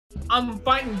I'm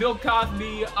fighting Bill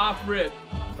Cosby off rip.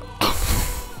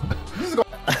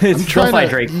 I'm trying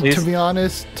Drake, please. to be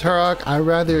honest, Turok, I'd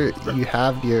rather you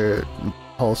have your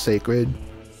whole sacred.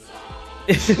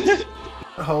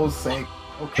 Whole sake.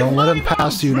 Okay. Don't let him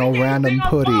pass you no random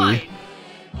putty.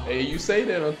 Hey, you say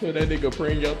that until that nigga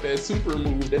bring out that super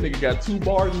move. That nigga got 2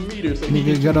 bars and meters. So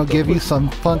Nigga gonna give you some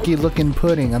funky looking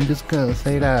pudding. I'm just gonna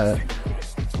say that.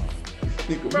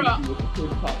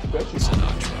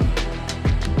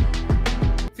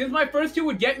 Since my first 2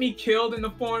 would get me killed in the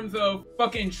forms of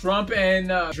fucking Trump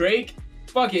and Drake,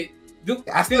 fuck it.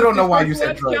 I still don't know why you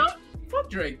said Drake. Fuck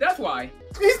Drake, that's why.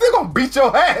 He's still gonna beat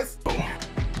your ass.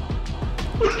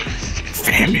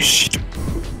 Famished.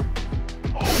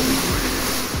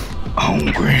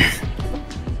 Hungry.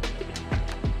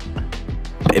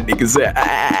 That nigga said,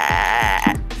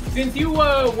 ah. Since you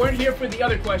weren't here for the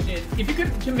other question, if you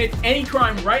could commit any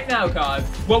crime right now, Cos,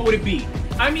 what would it be?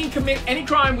 I mean, commit any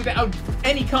crime without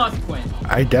any consequence.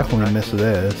 I definitely miss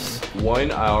this.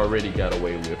 1, I already got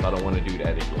away with. I don't want to do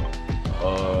that again.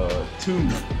 2,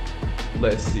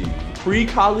 let's see.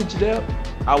 Pre-college debt,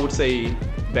 I would say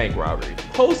bank robbery.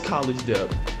 Post-college debt,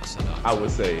 I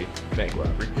would say bank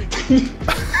robbery.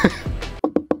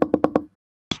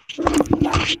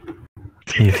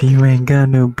 If you ain't got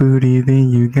no booty, then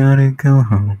you gotta go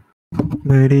home.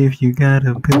 But if you got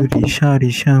a booty,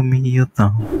 shawty, show me your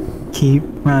thumb. Keep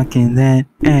rocking that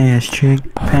ass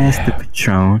trick, pass the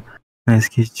Patron. Let's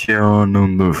get you on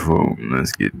the phone.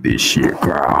 Let's get this shit.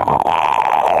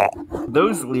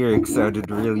 Those lyrics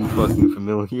sounded really fucking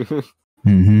familiar.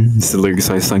 It's the lyrics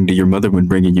I sung to your mother when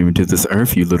bringing you into this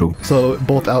earth, you little. So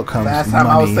both outcomes. Last time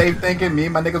money. I was safe thinking, me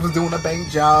and my niggas was doing a bank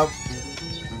job.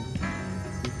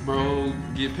 Bro,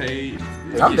 get paid.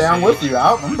 Yeah, I'm down with you.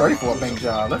 I'm ready for a bank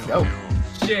job. Let's go.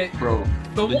 Shit. Bro,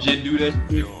 legit do that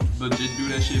shit. Legit do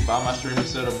that shit. Buy my streamer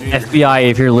setup. FBI,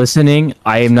 if you're listening,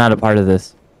 I am not a part of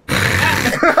this.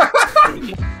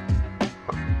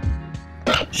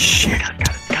 Shit.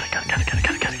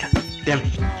 Damn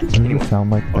it. You sound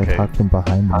like I talked from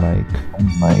behind the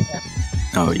mic.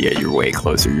 Oh yeah, you're way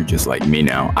closer. You're just like me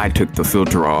now. I took the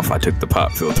filter off. I took the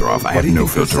pop filter off. I have no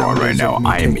filter on right now.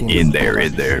 I am in there.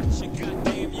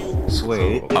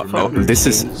 Sweet. Oh, this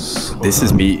is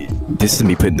me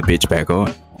putting the bitch back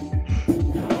on.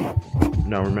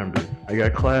 Now remember, I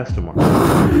got class tomorrow. I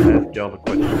ask y'all a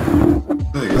question.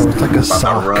 Oh, it's like a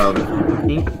sock.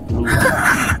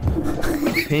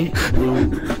 Pink,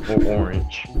 blue, or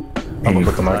orange. I'm gonna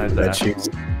look at my bed sheets.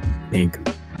 Pink.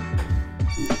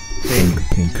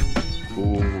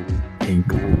 Ooh, Pink.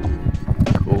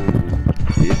 cool.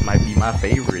 This might be my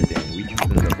favorite then. We choosing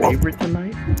the favorite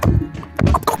tonight?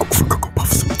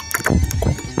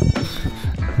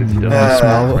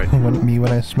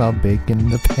 When I smell bacon in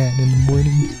the pan in the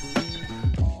morning.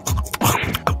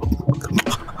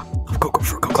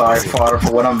 Sorry, Father,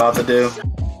 for what I'm about to do.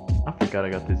 I forgot I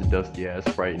got this dusty ass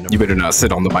Sprite in the You better not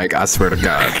sit on the mic. I swear to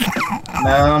God.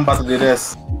 No, I'm about to do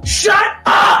this. Shut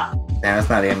up! Damn, it's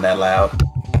not even that loud.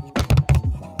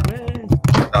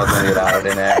 I was gonna get louder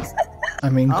than that. I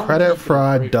mean, credit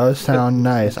fraud does sound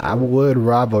nice. I would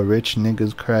rob a rich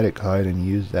nigga's credit card and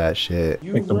use that shit.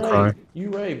 You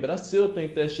right, but I still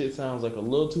think that shit sounds like a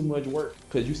little too much work.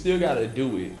 Cause you still gotta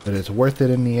do it. But it's worth it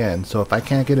in the end. So if I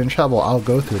can't get in trouble, I'll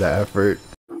go through the effort.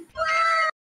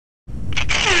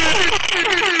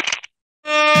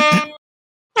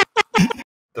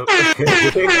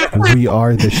 We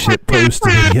are the shitpost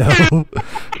video.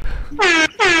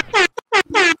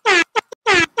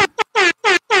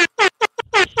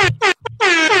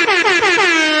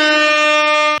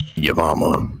 Your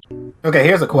mama. Okay,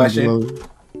 here's a question.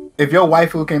 If your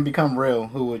waifu can become real,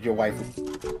 who would your waifu?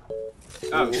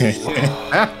 Oh, shit.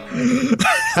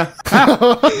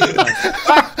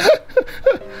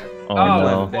 Oh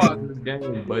no. Fuck.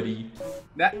 Game, buddy.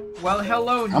 Well,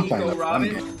 hello, I'm playing Nico a fun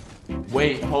Robin. game.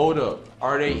 Wait, hold up.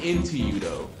 Are they into you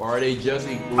though, or are they just?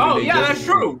 Oh yeah, that's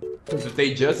true. Because if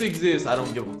they just exist, I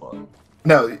don't give a fuck.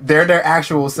 No, they're their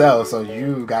actual selves, so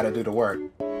you gotta do the work.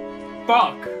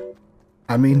 Fuck.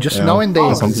 I mean, just knowing they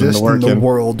exist in the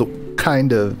world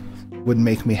kind of would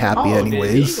make me happy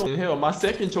anyways. Then, hell, my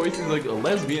second choice is like a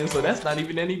lesbian, so that's not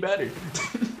even any better.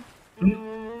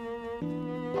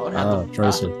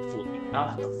 Tracer. I'll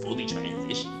have to fully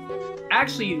transition.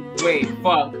 Actually, wait,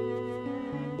 fuck.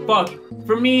 Fuck.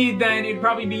 For me, then it'd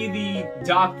probably be the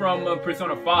Doc from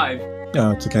Persona 5.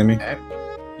 Takemi.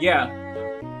 Yeah.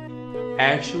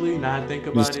 Actually, now I think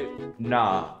about it,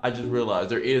 nah, I just realized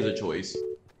there is a choice.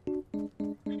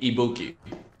 Ibuki.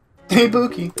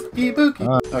 Ibuki.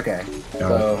 Okay,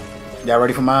 so y'all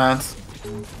ready for mines?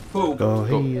 Who? Go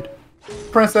ahead.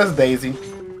 Princess Daisy.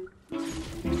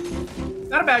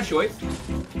 not a bad choice.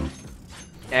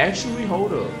 Actually,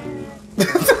 hold up. You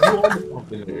on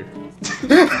something there.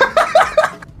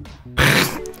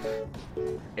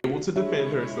 Able to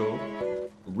defend herself,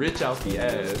 rich out the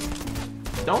ass,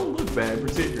 don't look bad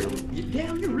particularly.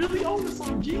 Damn, you really own this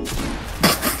on G?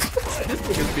 This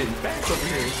nigga's been back over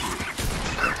here and shit.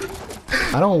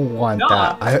 I don't want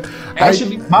that.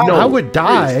 I would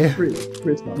die.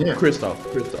 Christoph,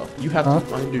 you have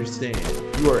to understand.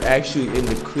 You are actually in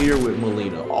the clear with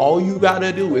Melina. All you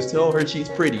gotta do is tell her she's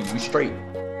pretty. You straight.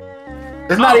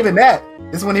 It's not even that.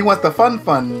 It's when he wants the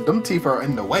fun. Them teeth are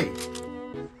in the way.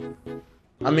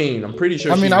 I mean, I'm pretty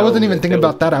sure. I mean, I wasn't even thinking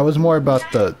about that. I was more about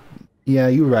the. Yeah,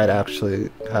 you're right, actually,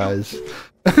 guys.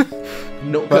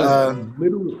 No, because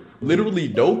literally,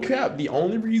 no cap. The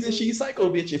only reason she's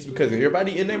psycho bitch is because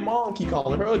everybody and their mom keep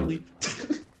calling her ugly.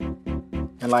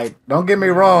 And like, don't get me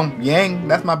wrong, Yang,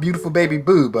 that's my beautiful baby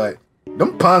boo, but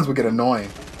them puns would get annoying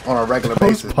on a regular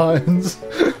basis. Puns.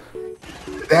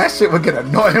 That shit would get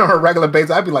annoying on a regular basis.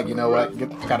 I'd be like, you know what?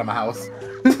 Get the fuck out of my house.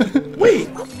 Wait,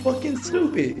 I'm fucking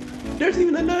stupid. There's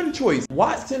even another choice.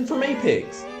 Watson from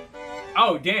Apex.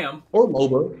 Oh, damn. Or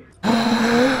Loba.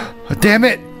 Damn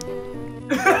it.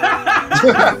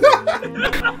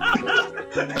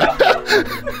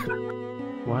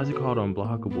 Why is it called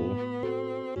unblockable?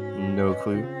 No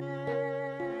clue.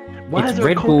 Why It's is there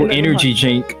Red Bull coconut in energy my-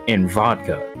 drink and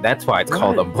vodka. That's why it's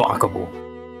called What?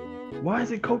 unblockable. Why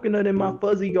is it coconut in my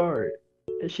fuzzy guard?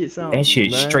 That shit sounds. That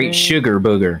shit straight man. sugar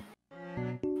booger.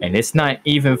 And it's not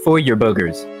even for your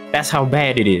boogers. That's how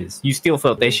bad it is. You still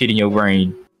felt that shit in your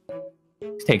brain.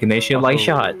 It's taking that shit like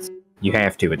shots. You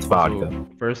have to, it's vodka. So,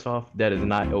 first off, that is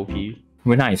not OP.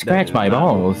 When I scratch my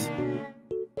balls.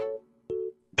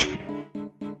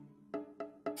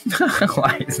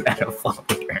 Why is that a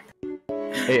fucker?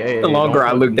 Hey, The longer don't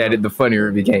I fuck looked me at up. it, the funnier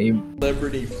it became.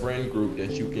 Celebrity friend group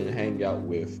that you can hang out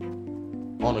with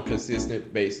on a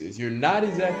consistent basis. You're not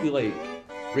exactly like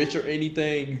rich or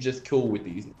anything. You just cool with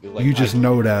these. Like, You just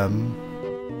know them.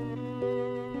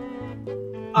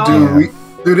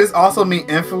 Do this also mean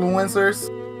influencers?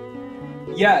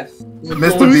 Yes.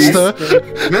 Mr. Beast.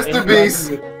 Mr.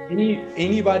 Beast.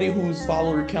 Anybody whose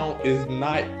follower count is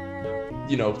not,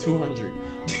 200.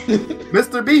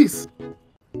 Mr. Beast.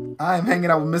 I am hanging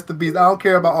out with Mr. Beast. I don't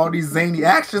care about all these zany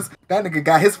actions. That nigga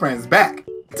got his friends back.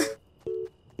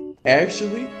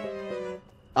 Actually,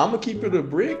 I'm gonna keep it a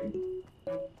brick.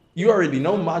 You already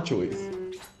know my choice.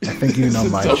 I think you know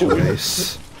my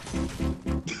choice.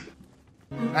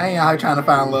 I ain't out here trying to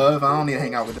find love. I don't need to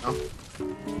hang out with them.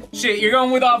 Shit, you're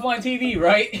going with offline TV,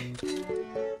 right?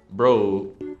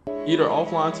 Bro, either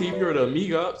offline TV or the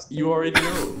Amiga ups, you already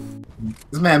know.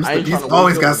 This man, I ain't Mr. Beast, tryna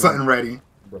always wake got up something ready.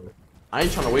 Bro, I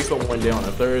ain't trying to wake up one day on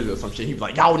a Thursday or some shit. He be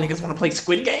like, y'all niggas want to play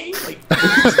Squid Game? Like,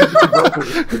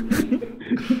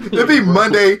 It'd be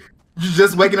Monday. You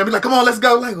just waking up, be like, come on, let's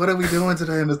go. Like, what are we doing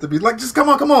today, Mr. Beast? Like, just come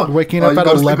on. Waking up you at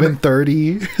go to sleep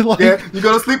 11:30. Like, Yeah, you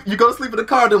go to sleep in the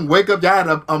car, then wake up, y'all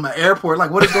at an airport.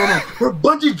 Like, what is going on? We're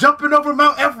bungee jumping over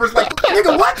Mount Everest. Like,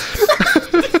 nigga, what?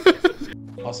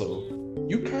 also,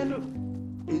 you kind of.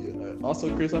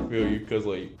 Also, Chris, I feel you, because,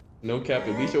 like, no cap,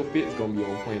 at least your fit's gonna be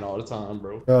on point all the time,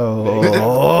 bro.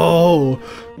 oh.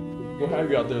 We'll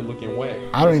have you out there looking whack.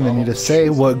 I don't even need to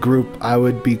say what group I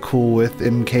would be cool with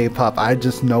in K-pop. I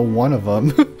just know one of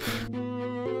them.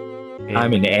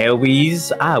 I'm in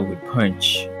Airways, I would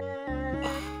punch.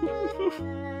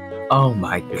 Oh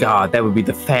my god, that would be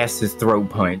the fastest throat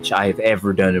punch I have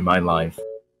ever done in my life.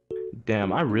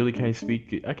 Damn, I really can't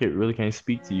speak. Really can't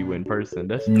speak to you in person.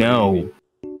 That's No. crazy.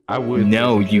 I would.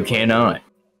 No, you cannot.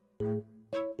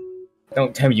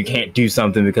 Don't tell me you can't do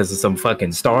something because of some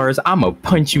fucking stars. I'ma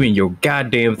punch you in your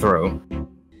goddamn throat.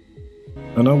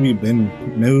 I know we've been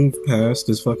moved past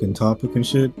this fucking topic and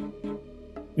shit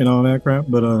and all that crap,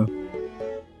 but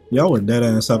y'all would dead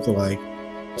ass have to like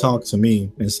talk to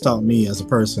me and stop me as a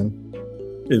person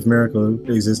if Miracle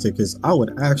existed, because I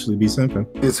would actually be simping.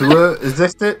 Is who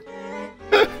existed?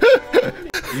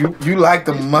 You like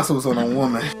the muscles on a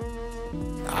woman.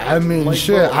 I mean, Like,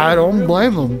 shit, bro, I don't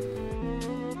blame them.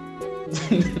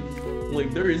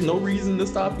 Like, there is no reason to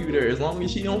stop you there. As long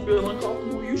as she don't feel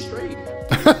uncomfortable, you straight.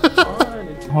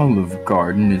 Fine. Olive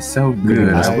Garden is so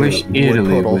good. I wish would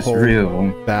Italy put a was whole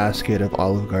real. basket of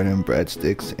Olive Garden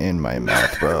breadsticks in my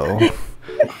mouth, bro.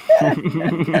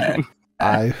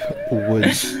 I would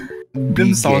be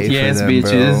Them salty gay for ass them,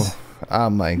 bitches. Bro. Oh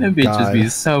my Them god. bitches be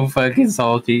so fucking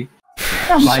salty.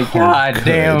 I'm like, So god good.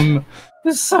 damn,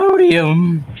 the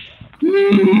sodium.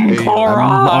 I'm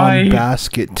Chloride. on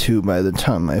basket 2 by the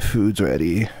time my food's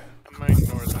ready.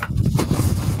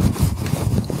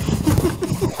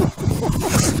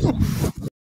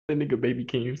 The nigga Baby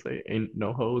King say, ain't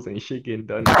no hoes, ain't shit getting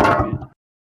done.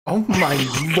 Oh my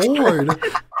lord!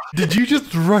 Did you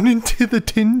just run into the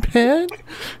tin pan?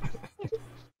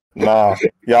 Nah,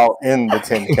 y'all in the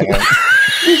tin can.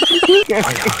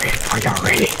 Are y'all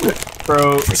ready?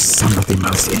 Bro. For some of the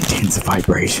most intense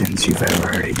vibrations you've ever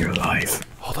heard in your life.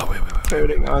 Hold on, wait.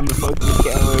 Turning on the fucking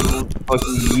camera and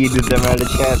fucking yeeted them out of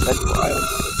chat. That's wild.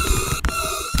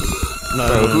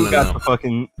 No, who got the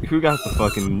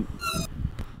fucking?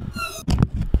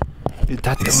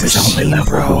 This is only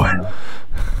level 1.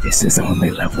 This is only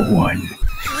level 1.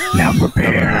 Now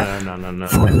prepare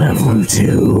for level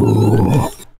 2.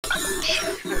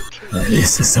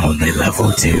 This is only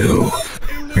level 2.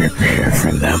 Prepare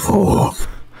for level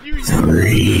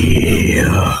 3.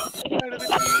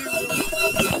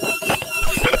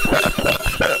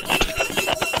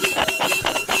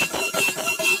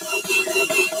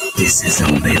 This is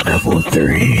only level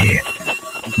 3.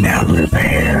 Now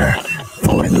prepare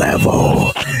for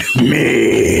level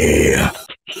me.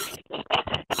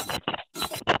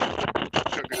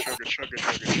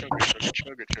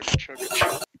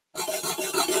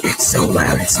 It's so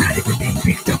loud it's not even being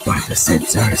picked up by the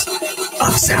sensors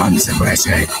of sound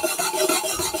suppression.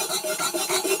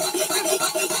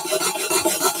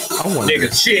 Nigga,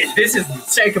 shit, this is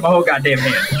taking my whole goddamn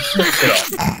hand. Shit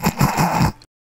off.